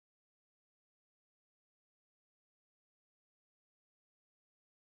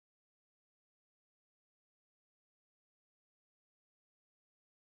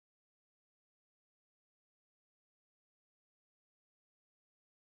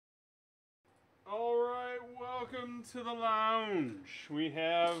All right, welcome to the lounge. We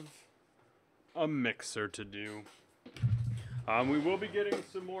have a mixer to do. We will be getting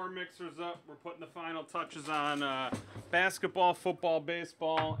some more mixers up. We're putting the final touches on basketball, football,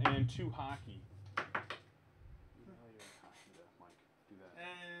 baseball, and 2 hockey.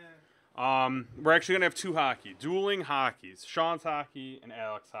 We're actually going to have 2 hockey. Dueling hockeys. Sean's hockey and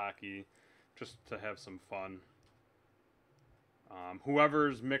Alex hockey. Just to have some fun.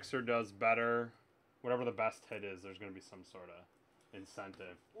 Whoever's mixer does better, whatever the best hit is, there's going to be some sort of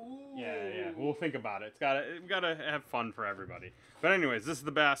incentive. Ooh. Yeah. We'll think about it. We gotta have fun for everybody. But anyways, this is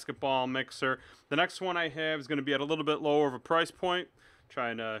the basketball mixer. The next one I have is going to be at a little bit lower of a price point.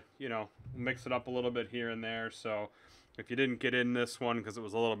 Trying to, mix it up a little bit here and there. So if you didn't get in this one because it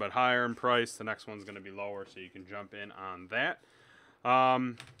was a little bit higher in price, the next one's going to be lower, so you can jump in on that. All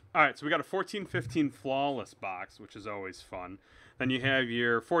right, so we got a 14-15 Flawless box, which is always fun. Then you have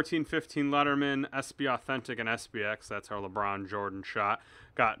your 14-15 Letterman, SB Authentic, and SBX. That's our LeBron Jordan shot.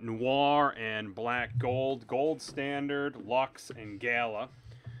 Got Noir and Black Gold, Gold Standard, Lux, and Gala.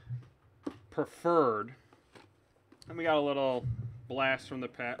 Preferred. And we got a little blast from the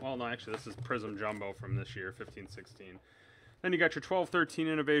past. Well, no, actually, this is Prism Jumbo from this year, 15-16. Then you got your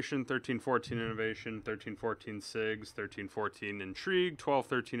 12-13 Innovation, 13-14 Innovation, 13-14 Sigs, 13-14 Intrigue,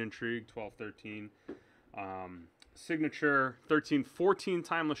 12-13 Intrigue, 12-13 Signature, 13-14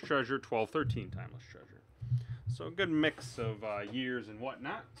 Timeless Treasure, 12-13 Timeless Treasure. So a good mix of years and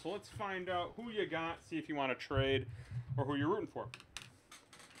whatnot. So let's find out who you got, see if you want to trade or who you're rooting for.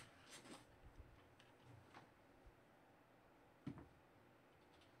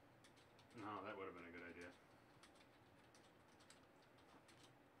 No, that would have been a good idea.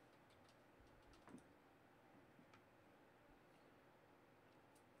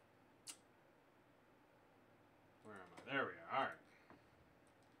 Where am I? There we are. All right.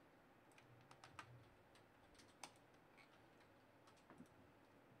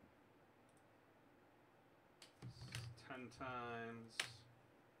 It's 10 times.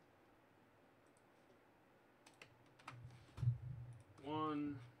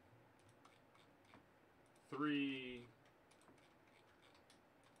 One, 3,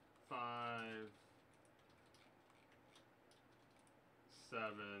 5, 7,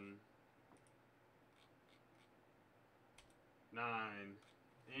 9,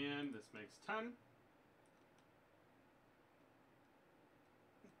 and this makes 10. Here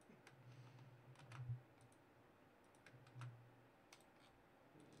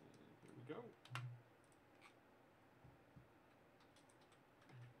we go.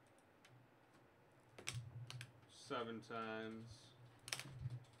 Seven times.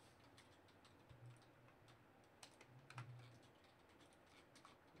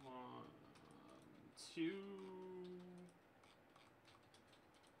 One, 2,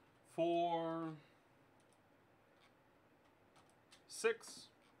 4, 6,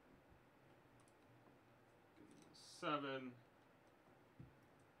 7, 8.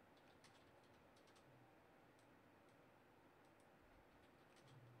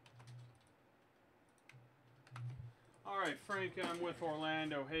 All right, Frank M with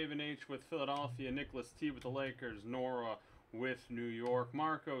Orlando, Haven H with Philadelphia, Nicholas T with the Lakers, Nora with New York,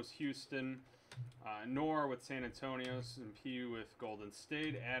 Marcos Houston, Nora with San Antonio, and P with Golden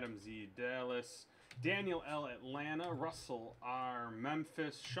State, Adam Z Dallas, Daniel L Atlanta, Russell R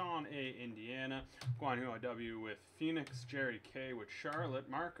Memphis, Sean A Indiana, Guanyu W with Phoenix, Jerry K with Charlotte,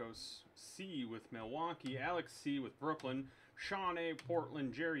 Marcos C with Milwaukee, Alex C with Brooklyn, Sean A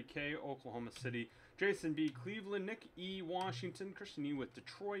Portland, Jerry K Oklahoma City, Jason B Cleveland, Nick E Washington, Christian E with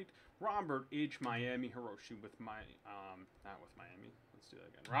Detroit, Robert H Miami, Hiroshi with not with Miami. Let's do that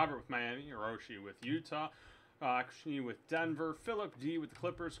again. Robert with Miami, Hiroshi with Utah, Christian E with Denver, Philip D with the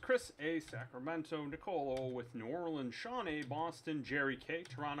Clippers, Chris A Sacramento, Nicole O with New Orleans, Sean A Boston, Jerry K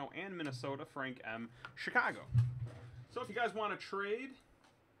Toronto and Minnesota, Frank M Chicago. So if you guys want to trade,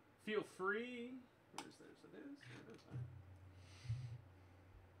 feel free. Where's theirs? It is. There it is.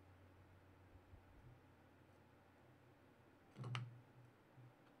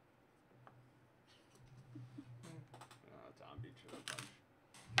 Tom beat you a bunch.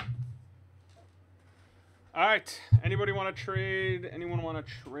 All right. Anybody want to trade? Anyone want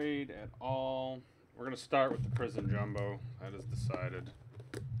to trade at all? We're going to start with the Prism Jumbo. That is decided.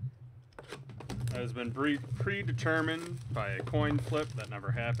 That has been predetermined by a coin flip that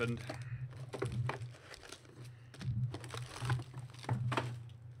never happened.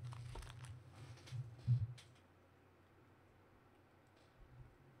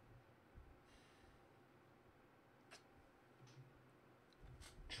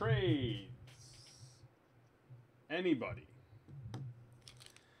 Trades. Anybody.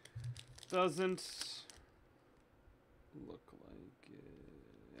 Doesn't look like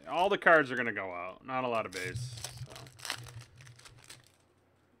it. All the cards are going to go out. Not a lot of base. So.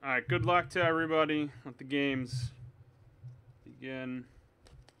 Alright, good luck to everybody. Let the games begin.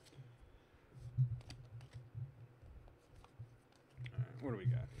 Alright, what do we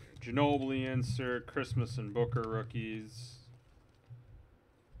got here? Ginobili insert, Christmas and Booker rookies.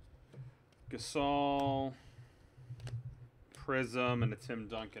 Gasol, Prism, and a Tim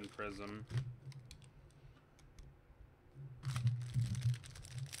Duncan Prism.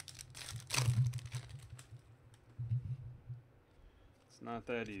 It's not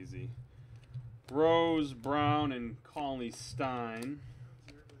that easy. Rose, Brown, and Cauley Stein.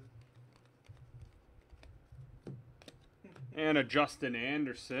 And a Justin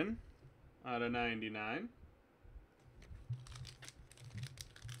Anderson out of 99.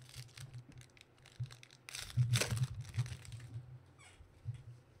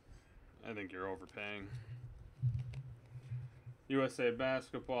 I think you're overpaying. USA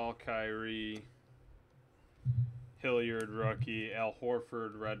Basketball, Kyrie, Hilliard rookie, Al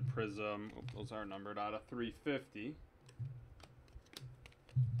Horford red prism. Oop, those are numbered out of 350.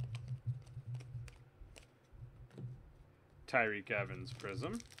 Tyreek Evans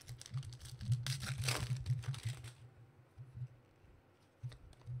prism.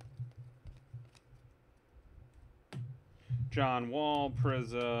 John Wall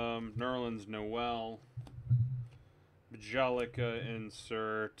prism, Nerlens Noel, Bjelica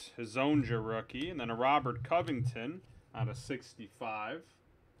insert, Hezonja rookie, and then a Robert Covington out of 65.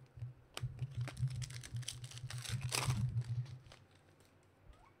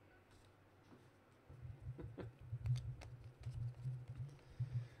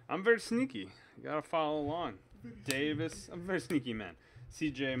 I'm very sneaky. You gotta follow along. Davis, I'm a very sneaky man.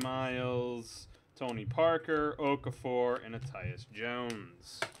 CJ Miles, Tony Parker, Okafor, and Tyus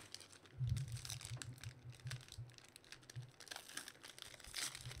Jones.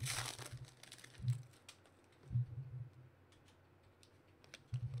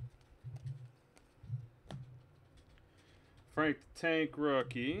 Frank the Tank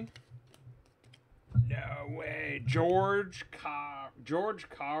rookie. No way. George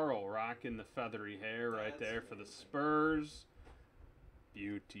Karl rocking the feathery hair right there for the Spurs.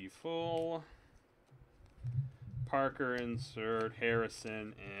 Beautiful. Parker insert,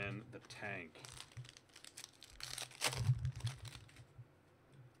 Harrison, and the Tank.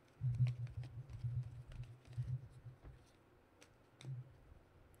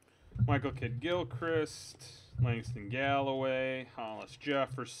 Michael Kidd-Gilchrist, Langston Galloway, Hollis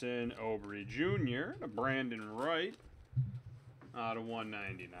Jefferson, Aubrey Jr., a Brandon Wright out of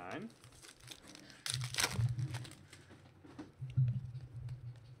 199.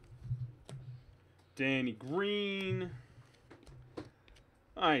 Danny Green.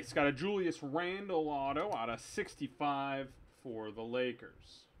 Nice. Got a Julius Randle auto out of 65 for the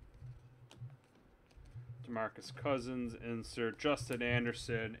Lakers. DeMarcus Cousins insert, Justin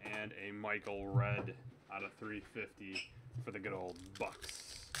Anderson, and a Michael Redd out of 350 for the good old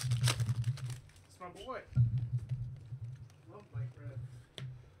Bucks. That's my boy. Love Mike Redd.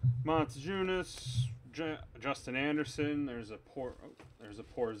 Montezunas, Justin Anderson. There's a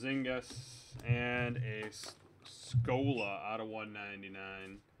Porzingis and a Scola out of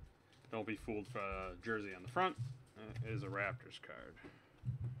 199. Don't be fooled for a jersey on the front. It is a Raptors card.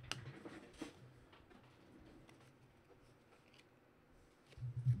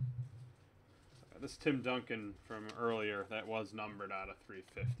 This Tim Duncan from earlier, that was numbered out of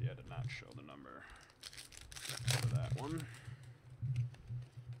 350. I did not show the number for that one.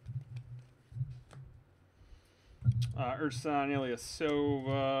 Ersan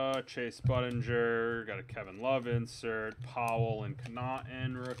Ilyasova, Chase Budinger, got a Kevin Love insert, Powell and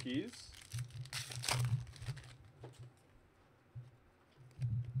Connaughton rookies.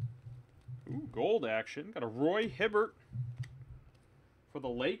 Ooh, gold action. Got a Roy Hibbert for the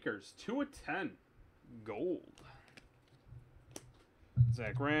Lakers, 2 of 10. Gold.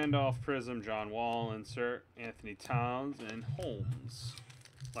 Zach Randolph prism, John Wall insert, Anthony Towns, and Holmes.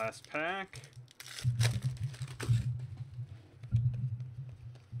 Last pack.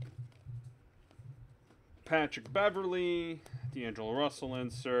 Patrick Beverly, D'Angelo Russell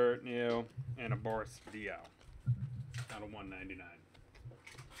insert, and a Boris Diaw out of 199.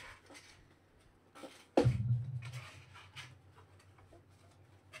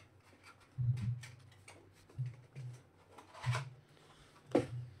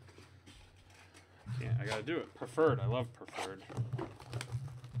 I gotta do it. Preferred. I love preferred.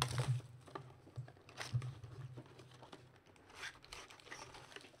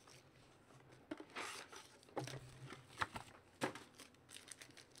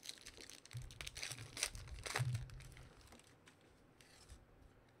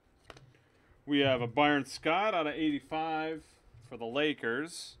 We have a Byron Scott out of 85 for the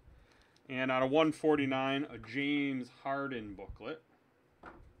Lakers. And out of 149, a James Harden booklet.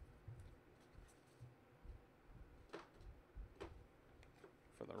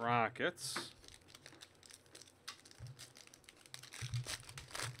 For the Rockets.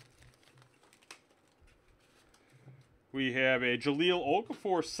 We have a Jahlil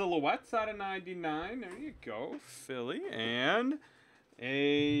Okafor Silhouettes out of 99. There you go, Philly. And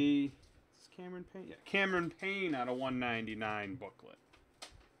a... Is Cameron Payne? Yeah, Cameron Payne out of 199 booklet.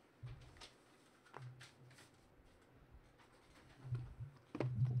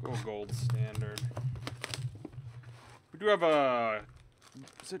 We'll go gold standard. We do have a...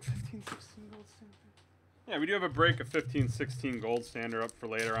 Is it 15-16 gold standard? Yeah, we do have a break of 15-16 gold standard up for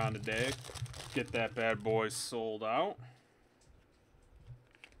later on today. Get that bad boy sold out.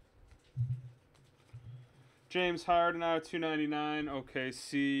 James Harden out of 299,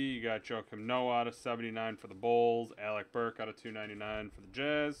 OKC. You got Joakim Noah out of 79 for the Bulls. Alec Burke out of 299 for the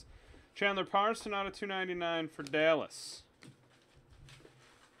Jazz. Chandler Parsons out of 299 for Dallas.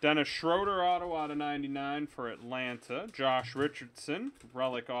 Dennis Schroeder auto out of 99 for Atlanta. Josh Richardson,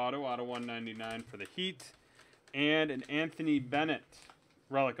 relic auto out of 199 for the Heat. And an Anthony Bennett,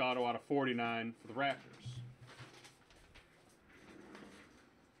 relic auto out of 49 for the Raptors.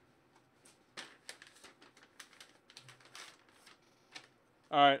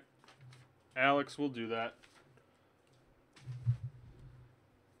 All right, Alex will do that.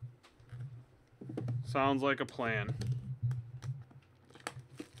 Sounds like a plan.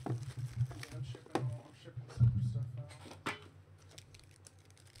 Yeah, I'm shipping some stuff out.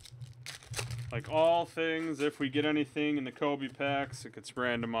 Like all things, if we get anything in the Kobe packs, it gets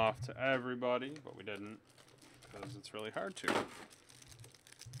random off to everybody, but we didn't because it's really hard to. Yeah.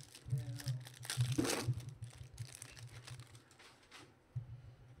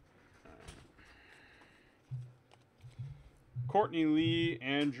 Courtney Lee,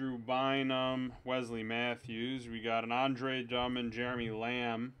 Andrew Bynum, Wesley Matthews. We got an Andre Drummond, Jeremy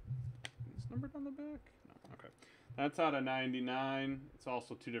Lamb. Is this numbered on the back? No. Okay. That's out of 99. It's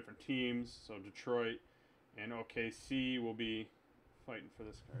also two different teams. So Detroit and OKC will be fighting for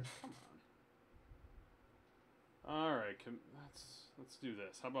this card. Come on. All right. Let's do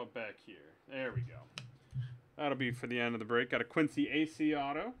this. How about back here? There we go. That'll be for the end of the break. Got a Quincy AC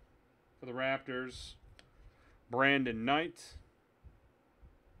auto for the Raptors. Brandon Knight.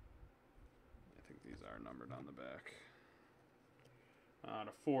 I think these are numbered on the back.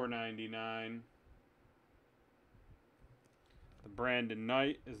 To 499. The Brandon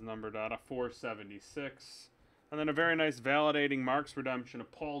Knight is numbered out of 476. And then a very nice validating marks redemption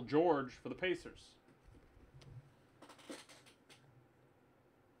of Paul George for the Pacers.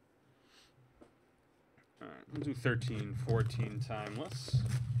 All right, we'll do 13, 14 timeless.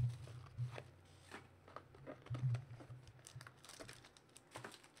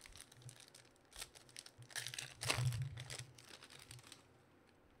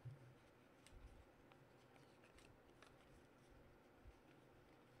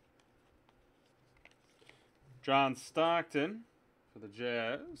 John Stockton for the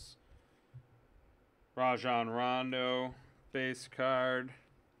Jazz. Rajon Rondo, base card.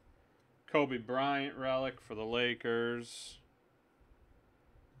 Kobe Bryant relic for the Lakers.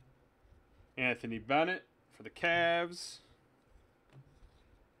 Anthony Bennett for the Cavs.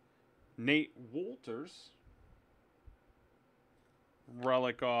 Nate Wolters,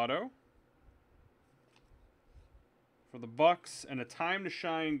 relic auto for the Bucks, and a time to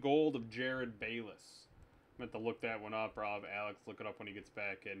shine gold of Jared Bayless. Meant to look that one up, or I'll have Alex look it up when he gets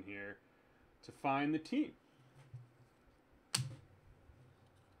back in here to find the team.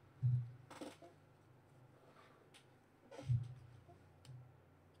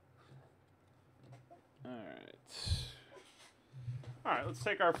 All right, let's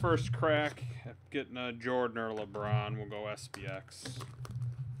take our first crack at getting a Jordan or LeBron. We'll go SPX.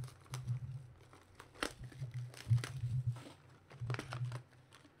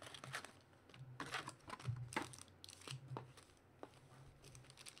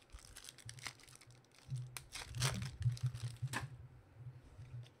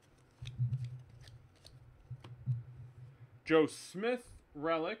 Joe Smith,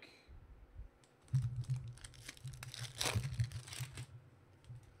 relic.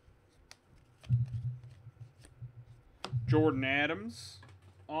 Jordan Adams,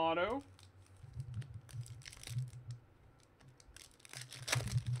 auto.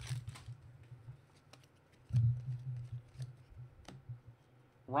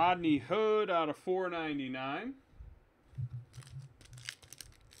 Rodney Hood out of 499.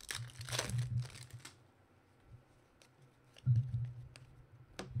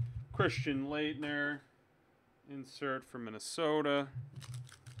 Christian Laettner insert for Minnesota.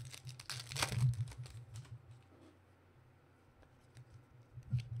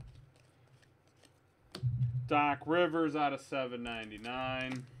 Doc Rivers out of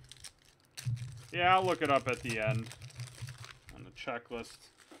 799. Yeah, I'll look it up at the end on the checklist.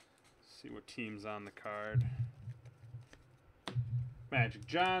 See what team's on the card. Magic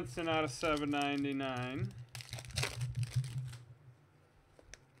Johnson out of 799.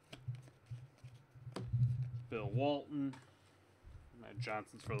 Bill Walton. Matt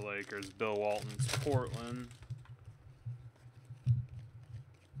Johnson's for the Lakers. Bill Walton's Portland.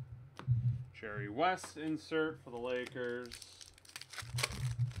 Jerry West insert for the Lakers.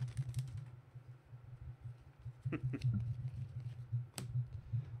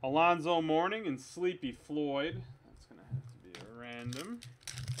 Alonzo Mourning and Sleepy Floyd. That's going to have to be a random.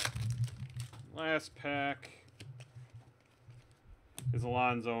 Last pack is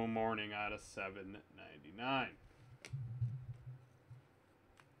Alonzo Mourning out of 799.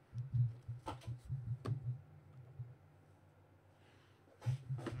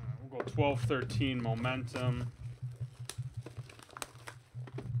 We'll go 12-13 momentum.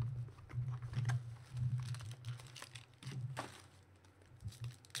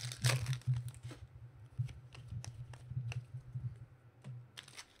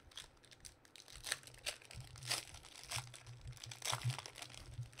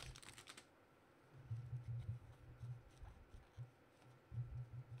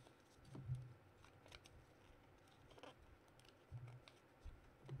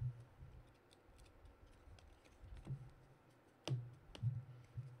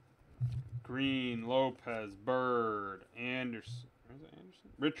 Green, Lopez, Bird, Anderson, where's it, Anderson?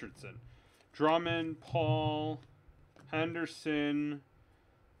 Richardson, Drummond, Paul, Henderson,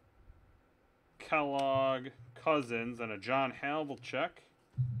 Kellogg, Cousins, and a John Havlicek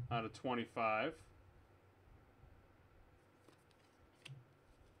out of 25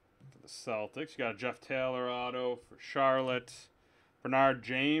 for the Celtics. You got a Jeff Taylor auto for Charlotte, Bernard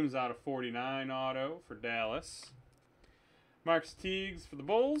James out of 49 auto for Dallas, Marcus Teagues for the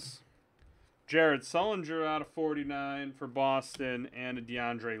Bulls. Jared Sullinger out of 49 for Boston, and a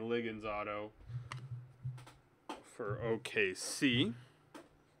DeAndre Liggins auto for OKC.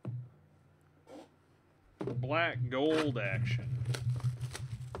 Black gold action.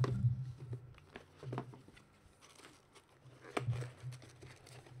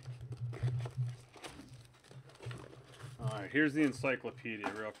 All right, here's the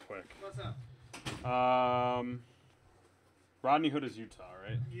encyclopedia real quick. What's up? Rodney Hood is Utah,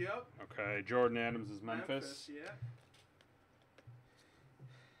 right? Yep. Okay. Jordan Adams is Memphis. Yeah.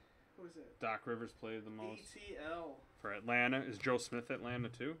 Who is it? Doc Rivers played the most. ETL. For Atlanta. Is Joe Smith Atlanta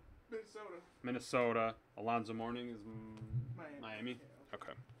too? Minnesota. Minnesota. Alonzo Mourning is Miami. Yeah.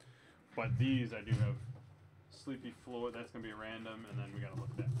 Okay. But these I do have Sleepy Floyd. That's going to be random. And then we got to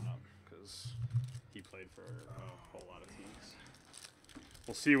look that one up because he played for a whole lot of teams.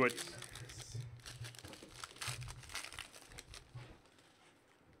 We'll see what...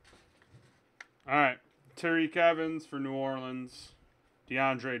 All right, Tariq Evans for New Orleans,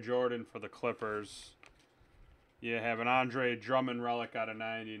 DeAndre Jordan for the Clippers. You have an Andre Drummond relic out of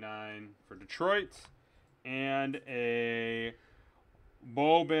 99 for Detroit, and a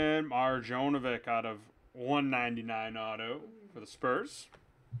Boban Marjanovic out of 199 auto for the Spurs.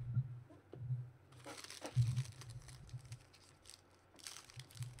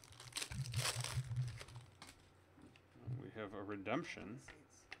 We have a redemption.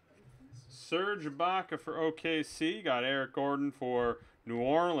 Serge Ibaka for OKC. Got Eric Gordon for New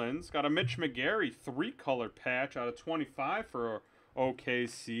Orleans. Got a Mitch McGary 3-color patch out of 25 for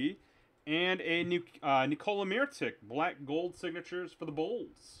OKC. And a Nikola Mirotic black gold signatures for the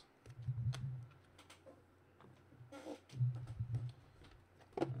Bulls.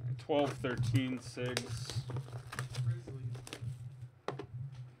 12-13 Sigs.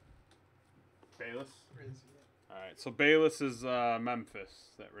 Bayless? Alright, so Bayless is Memphis,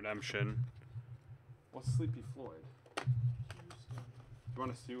 that redemption. What's Sleepy Floyd? Houston. You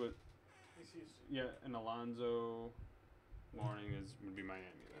want to see what? He's Houston. Yeah, and Alonzo Mourning would be Miami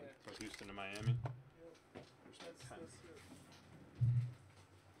then. Yeah. So Houston to Miami. Yep. There's That's the 10. it.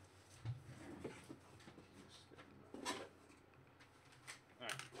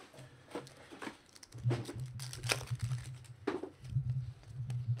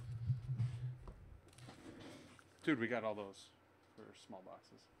 Dude, we got all those for small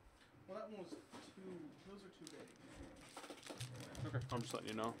boxes. Well, that one was too. Those are too big. Okay, I'm just letting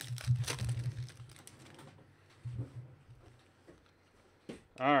you know.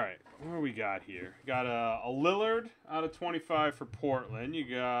 All right, What do we got here? Got a Lillard out of 25 for Portland. You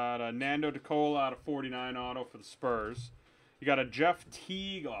got a Nando De Colo out of 49 auto for the Spurs. You got a Jeff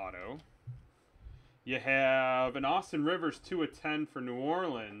Teague auto. You have an Austin Rivers 2 of 10 for New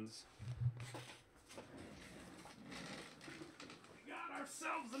Orleans. We got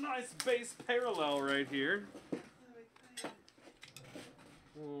ourselves a nice base parallel right here.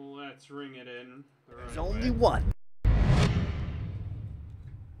 Well, let's ring it in. There's only one.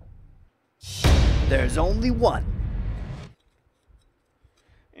 There's only one.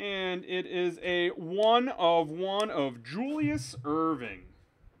 And it is a 1/1 of Julius Erving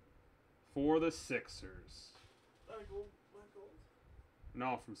for the Sixers.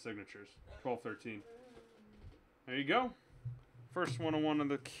 No, from Signatures. 12-13. There you go. First 1/1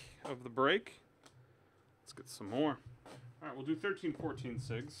 of the break. Let's get some more. All right, we'll do 13-14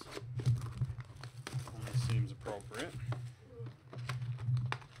 Sigs. Only seems appropriate.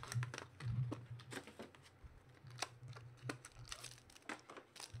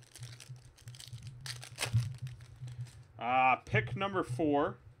 Pick number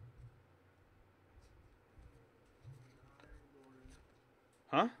 4.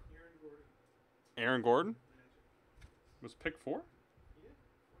 Huh? Aaron Gordon? Was pick 4?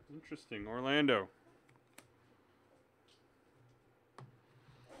 Interesting. Orlando.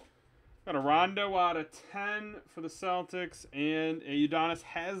 Got a Rondo out of 10 for the Celtics and a Udonis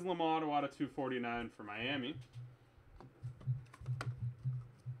Haslem auto out of 249 for Miami.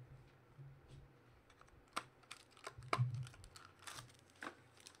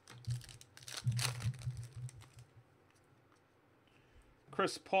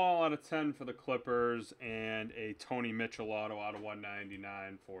 Chris Paul out of 10 for the Clippers, and a Tony Mitchell auto out of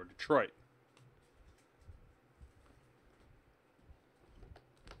 199 for Detroit.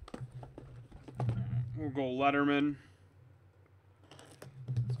 We'll go Letterman.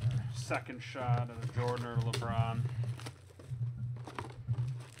 Second shot at a Jordan or LeBron.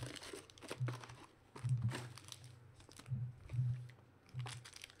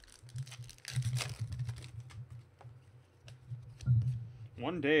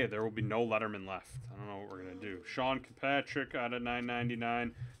 One day there will be no Letterman left. I don't know what we're gonna do. Sean Kilpatrick out of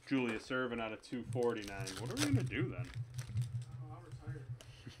 999. Julius Erving out of 249. What are we gonna do then? I'll retire.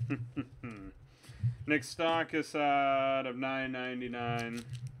 Nick Stauskas out of 999.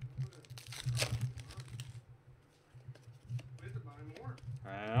 We have to buy more.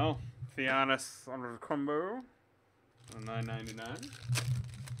 Well, Giannis Antetokounmpo on 999.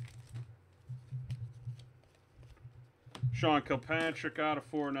 Sean Kilpatrick out of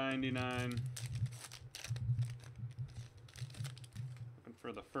 499. Looking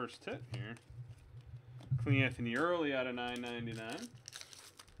for the first hit here. Clean Anthony Early out of 999.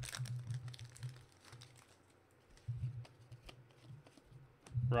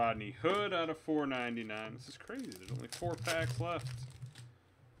 Rodney Hood out of 499. This is crazy. There's only 4 packs left.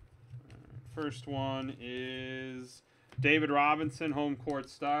 First one is David Robinson, home court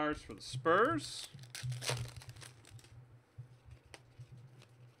stars for the Spurs.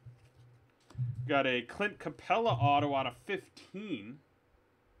 Got a Clint Capella auto out of 15.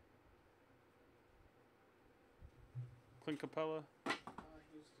 Clint Capella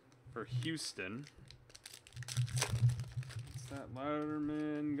for Houston. What's that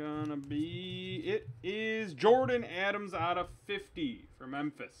Letterman gonna be? It is Jordan Adams out of 50 for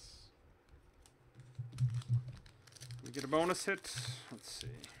Memphis. We get a bonus hit. Let's see.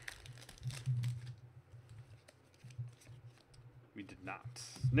 We did not.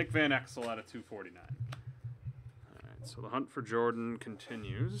 Nick Van Exel out of 249. All right, so the hunt for Jordan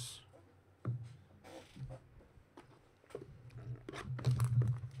continues.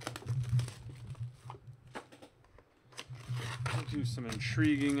 We'll do some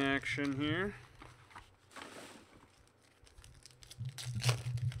intriguing action here.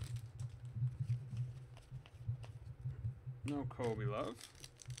 No Kobe Love.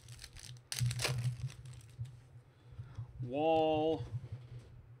 Wall,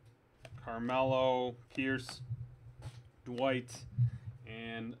 Carmelo, Pierce, Dwight,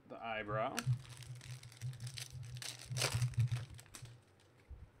 and the eyebrow.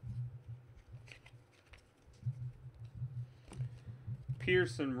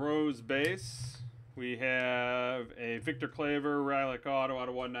 Pierce and Rose base. We have a Victor Claver Relic auto out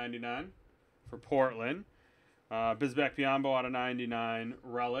of 199 for Portland. Bismack Biyombo out of 99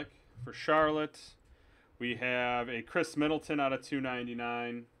 Relic for Charlotte. We have a Chris Middleton out of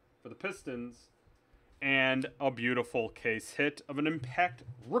 299 for the Pistons. And a beautiful case hit of an Impact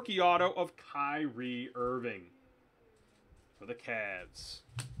rookie auto of Kyrie Irving for the Cavs.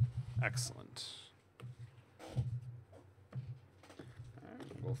 Excellent. All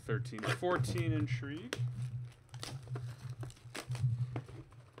right, we'll little 13-14 intrigue.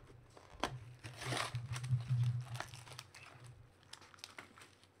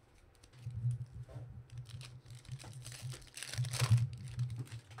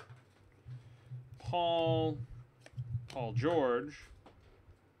 Paul George,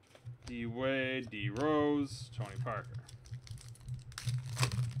 D. Wade, D. Rose, Tony Parker.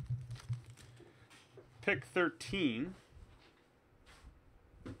 Pick 13.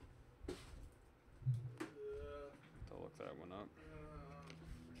 I'll look that one up.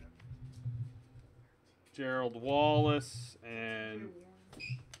 Gerald Wallace and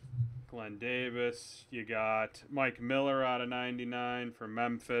Glenn Davis. You got Mike Miller out of 99 for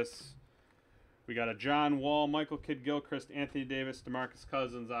Memphis. We got a John Wall, Michael Kidd-Gilchrist, Anthony Davis, DeMarcus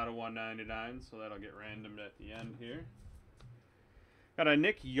Cousins out of 199, so that'll get randomed at the end here. Got a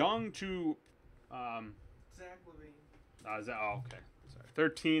Nick Young to Zach Levine. Okay. Sorry.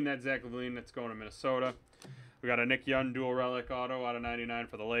 13, that's Zach Levine. That's going to Minnesota. We got a Nick Young dual relic auto out of 99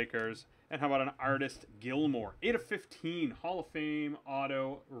 for the Lakers. And how about an Artist Gilmore? 8 of 15, Hall of Fame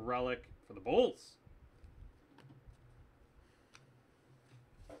auto relic for the Bulls.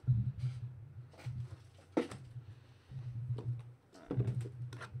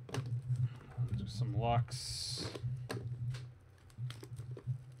 Do some Lux.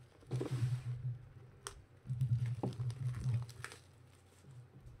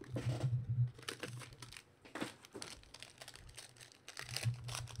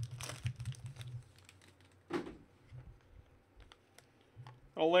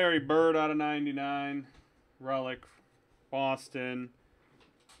 Oh, Larry Bird out of 99. Relic, Boston.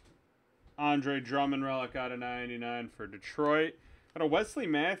 Andre Drummond relic out of 99 for Detroit. Got a Wesley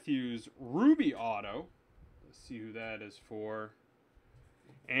Matthews Ruby auto. Let's see who that is for.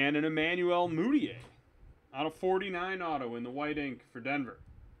 And an Emmanuel Mudiay out of 49 auto in the white ink for Denver.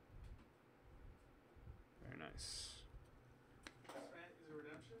 Very nice. Is it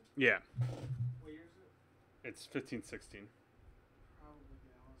redemption? Yeah. What year is it? It's 15-16. Probably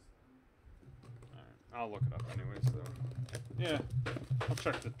Dallas. Alright, I'll look it up anyways, though. Yeah, I'll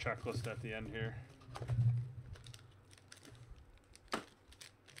check the checklist at the end here.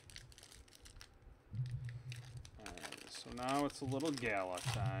 Alright, so now it's a little gala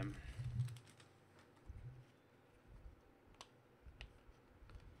time.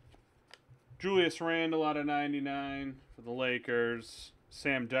 Julius Randle out of 99 for the Lakers.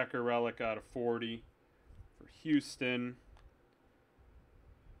 Sam Decker relic out of 40 for Houston.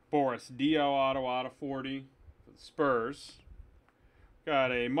 Boris Dio auto out of 40 for the Spurs.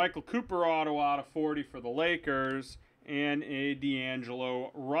 Got a Michael Cooper auto out of 40 for the Lakers. And a D'Angelo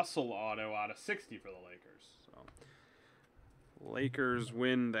Russell auto out of 60 for the Lakers. So, Lakers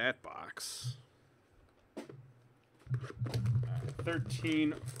win that box.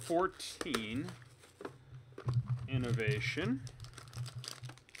 13-14 innovation.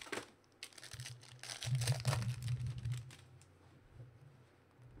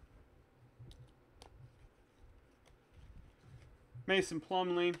 Mason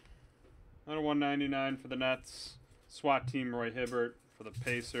Plumlee out of 199 for the Nets. SWAT team Roy Hibbert for the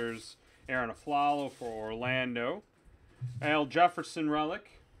Pacers. Aaron Aflalo for Orlando. Al Jefferson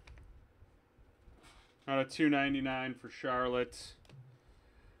relic out of 299 for Charlotte.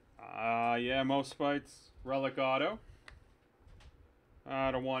 Yeah, Mo Spites relic auto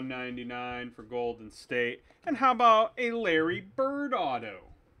out of 199 for Golden State. And how about a Larry Bird auto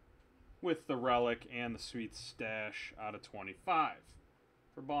with the relic and the sweet stash out of 25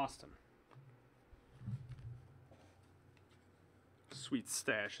 for Boston. Sweet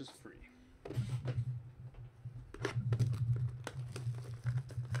stash is free.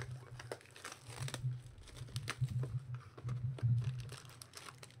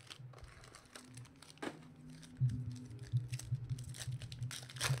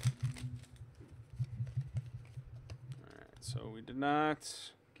 Alright, so we did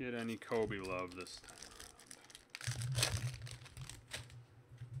not get any Kobe love this time around.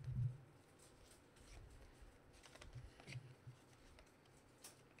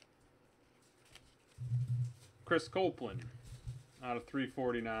 Chris Copeland out of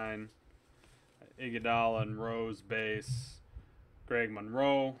 349. Iguodala and Rose base. Greg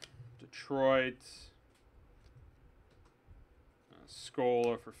Monroe, Detroit.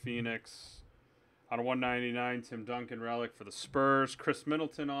 Scola for Phoenix. Out of 199, Tim Duncan relic for the Spurs. Chris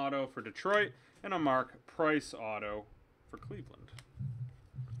Middleton auto for Detroit. And a Mark Price auto for Cleveland.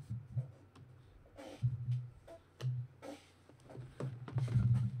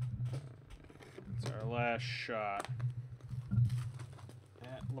 It's our last shot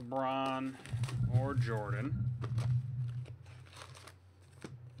at LeBron or Jordan.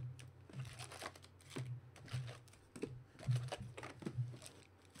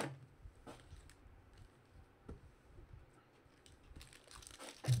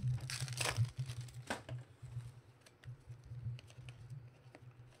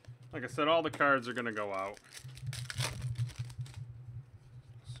 Like I said, all the cards are going to go out.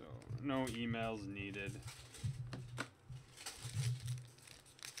 So, no emails needed.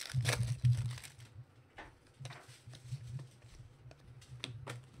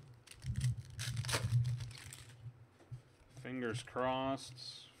 Fingers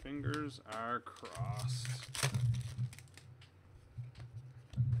crossed. Fingers are crossed.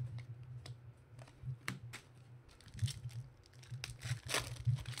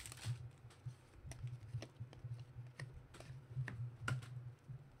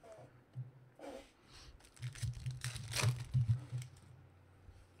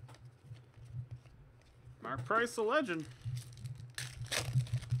 Mark Price, the legend.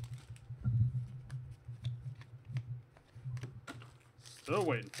 Still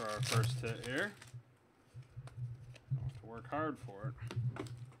waiting for our first hit here. I'll have to work hard for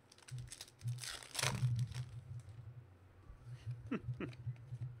it.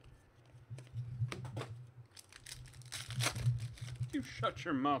 You shut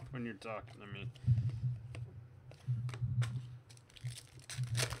your mouth when you're talking to me.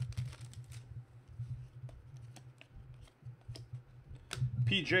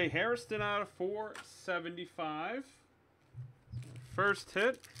 PJ Harrison out of 475. First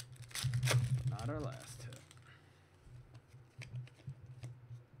hit, not our last hit.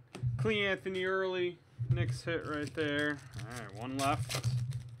 Clee Anthony Early, next hit right there. Alright, one left.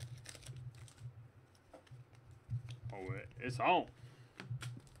 Oh, it's on.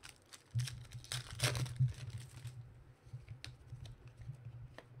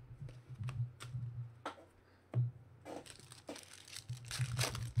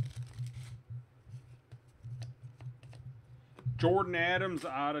 Jordan Adams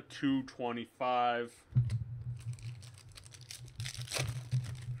out of 225.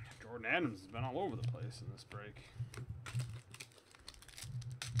 Jordan Adams has been all over the place in this break.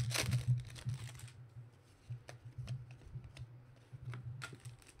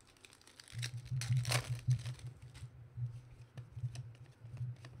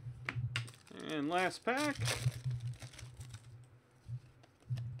 And last pack.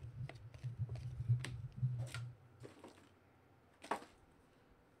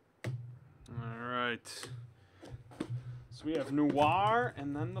 So we have Noir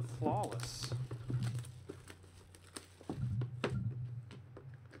and then the Flawless.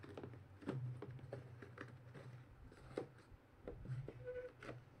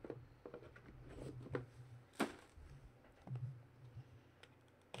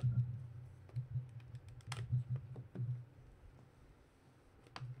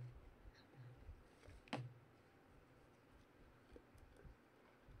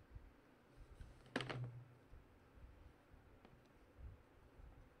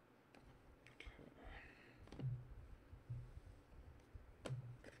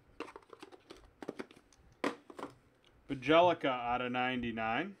 Angelica out of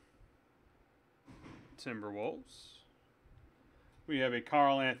 99. Timberwolves. We have a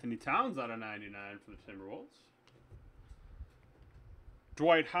Karl Anthony Towns out of 99 for the Timberwolves.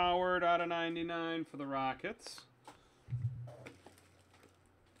 Dwight Howard out of 99 for the Rockets.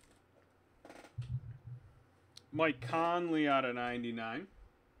 Mike Conley out of 99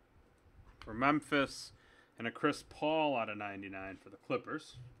 for Memphis. And a Chris Paul out of 99 for the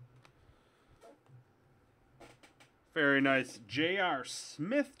Clippers. Very nice J.R.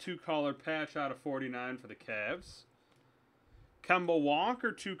 Smith two-color patch out of 49 for the Cavs. Kemba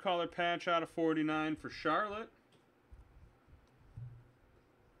Walker two-color patch out of 49 for Charlotte.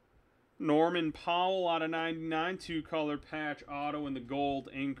 Norman Powell out of 99 two-color patch auto in the gold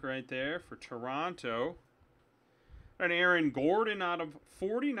ink right there for Toronto. And Aaron Gordon out of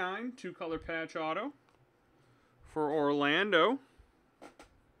 49 two-color patch auto for Orlando.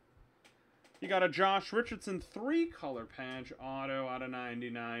 You got a Josh Richardson three-color patch auto out of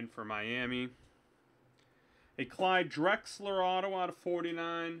 99 for Miami. A Clyde Drexler auto out of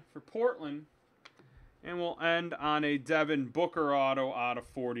 49 for Portland. And we'll end on a Devin Booker auto out of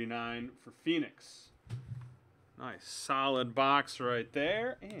 49 for Phoenix. Nice solid box right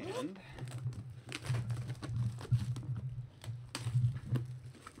there. And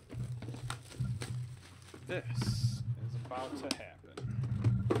this is about to happen.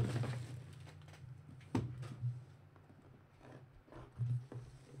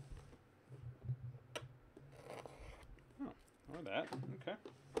 That. Okay.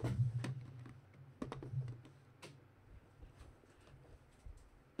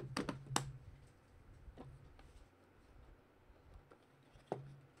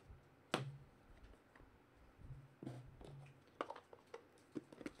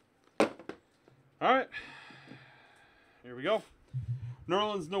 All right. Here we go.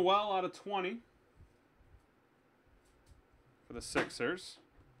 Nerlens Noel out of 20 for the Sixers.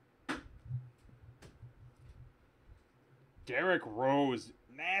 Derrick Rose,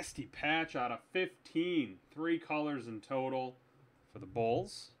 nasty patch out of 15. 3 colors in total for the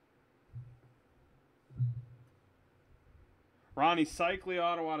Bulls. Ronnie Cycli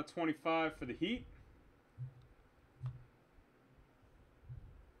auto out of 25 for the Heat.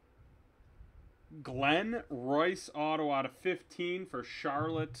 Glenn Royce auto out of 15 for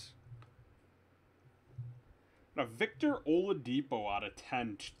Charlotte. Now Victor Oladipo out of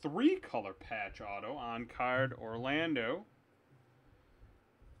 10. 3-color patch auto on card Orlando.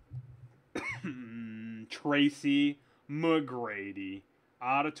 Tracy McGrady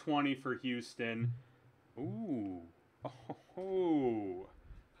out of 20 for Houston. Ooh. Oh.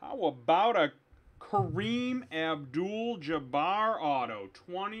 How about a Kareem Abdul-Jabbar auto,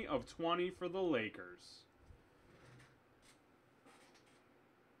 20 of 20 for the Lakers.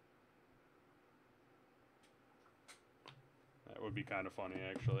 That would be kind of funny,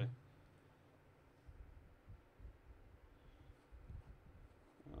 actually.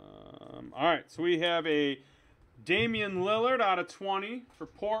 All right, so we have a Damian Lillard out of 20 for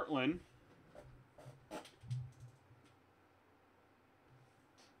Portland.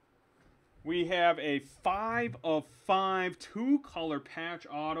 We have a 5 of 5 2-color patch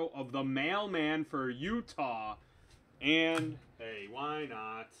auto of the Mailman for Utah. And, hey, why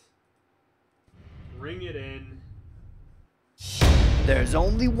not? Ring it in. There's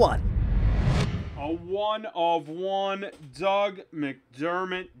only one. A 1 of 1 Doug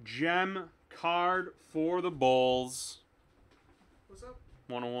McDermott gem card for the Bulls. What's up?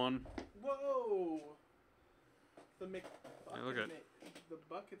 101. Whoa! The Hey, look at the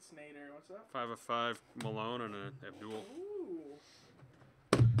Bucketsnader. What's up? 5 of 5 Malone and an Abdul. Ooh.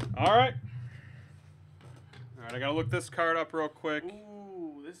 Alright. Alright, I gotta look this card up real quick.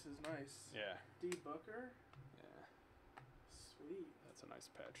 Ooh, this is nice. Yeah. D. Booker. Yeah. Sweet. That's a nice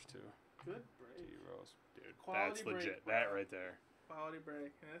patch, too. Good break. D Rose. Dude, Quality that's break, legit. bro. That right there. Quality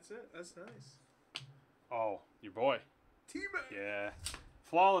break. And that's it. That's nice. Oh, your boy. T-Mac. Yeah.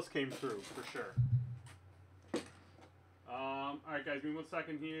 Flawless came through, for sure. Alright, guys, give me 1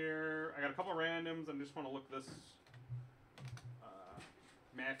 second here. I got a couple randoms. I just want to look this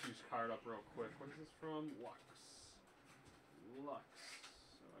Matthews card up real quick. What is this from? Lux.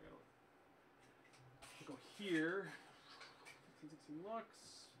 So I gotta go here. 1516 Lux.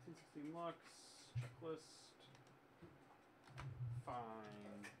 1516 Lux. Checklist.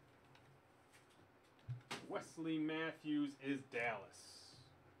 Fine. Wesley Matthews is Dallas.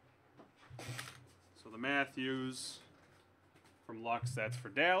 So the Matthews from Lux, that's for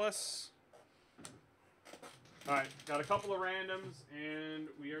Dallas. Alright, got a couple of randoms, and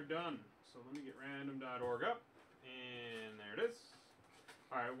we are done. So let me get random.org up, and there it is.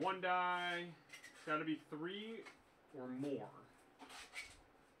 Alright, 1 die. It's got to be 3 or more.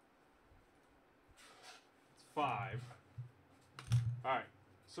 It's 5. Alright,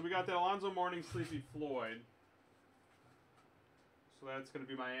 so we got the Alonzo Mourning Sleepy Floyd. So that's going to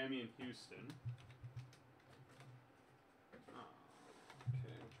be Miami and Houston.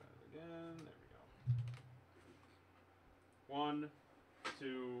 Okay, we'll try it again. There we go. 1,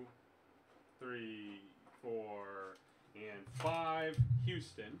 2, 3, 4, and 5.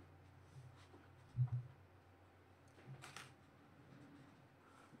 Houston.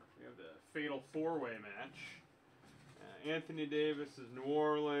 We have the Fatal 4-Way match. Anthony Davis is New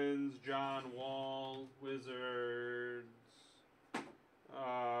Orleans. John Wall, Wizards.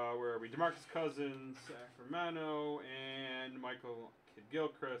 Where are we? DeMarcus Cousins, Sacramento, and Michael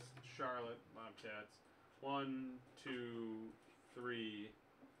Kidd-Gilchrist, Charlotte Bobcats. 1, 2, 3,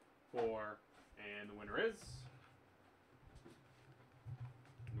 4, and the winner is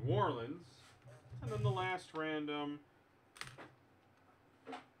New Orleans. And then the last random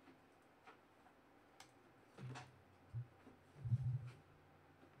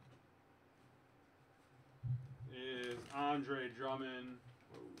is Andre Drummond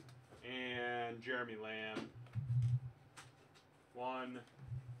and Jeremy Lamb. 1,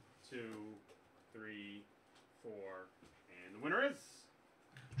 2, 3, 4, and the winner is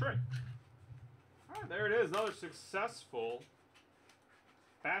Trey. Alright, there it is. Another successful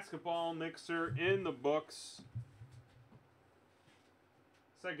basketball mixer in the books.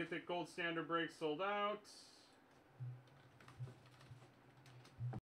 Second Thick Gold Standard break sold out.